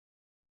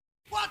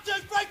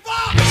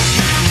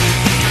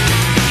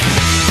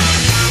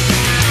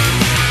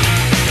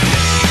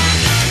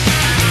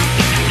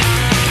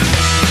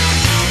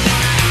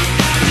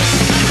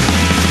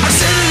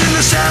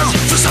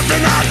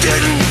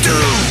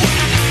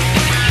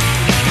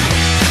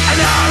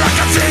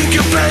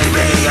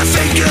I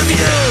think of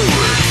you.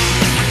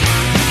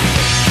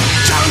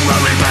 Don't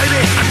worry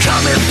baby, I'm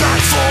coming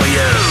back for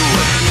you.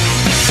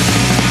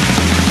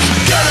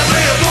 Gonna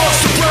be a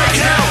borstal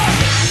breakout.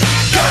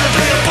 Gonna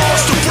be a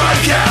borstal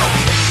breakout.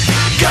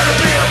 Gonna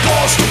be a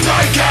borstal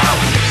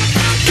breakout.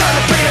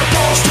 Gonna be a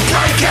borstal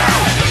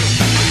breakout.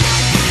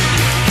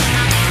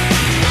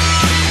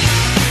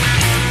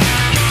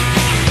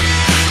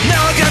 Now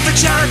I get the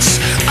chance,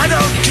 I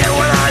don't care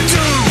what I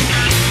do.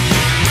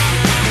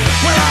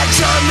 When I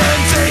done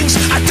them things,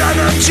 I done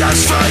them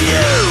just for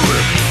you.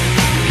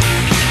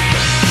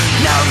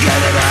 Now I'm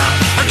getting out,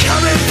 I'm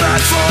coming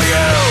back for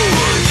you.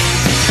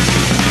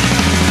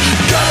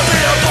 Gotta be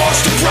a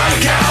borstal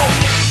breakout.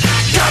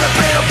 Gotta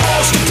be a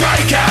borstal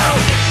breakout.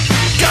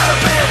 Gotta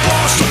be a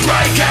borstal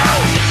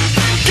breakout.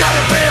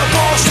 Gotta be a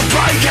borstal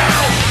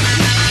breakout.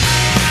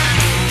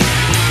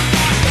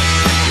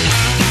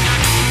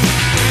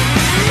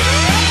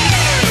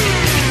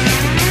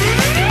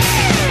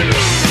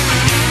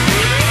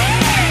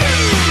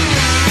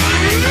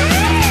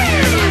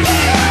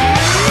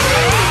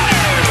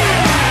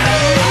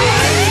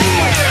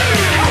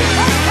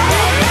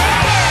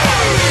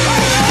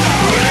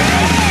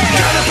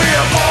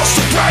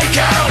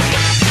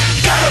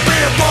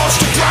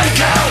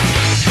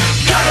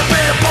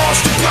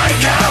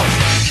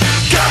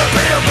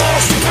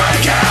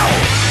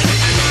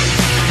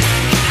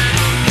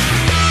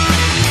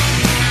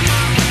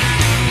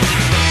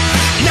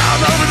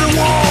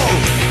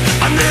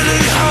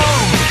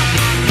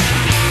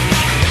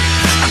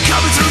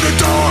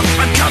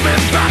 I'm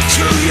coming back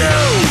to you.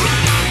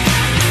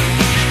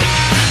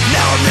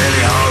 Now I'm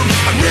nearly home,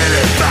 I'm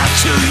nearly back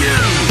to you.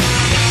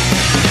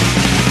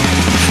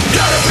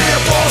 Gotta be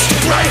a borstal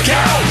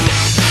breakout.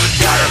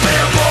 Gotta be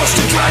a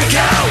borstal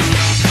breakout.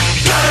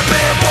 Gotta be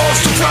a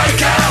borstal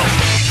breakout.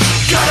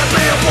 Gotta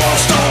be a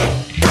borstal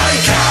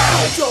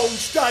breakout.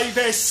 George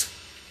Davis.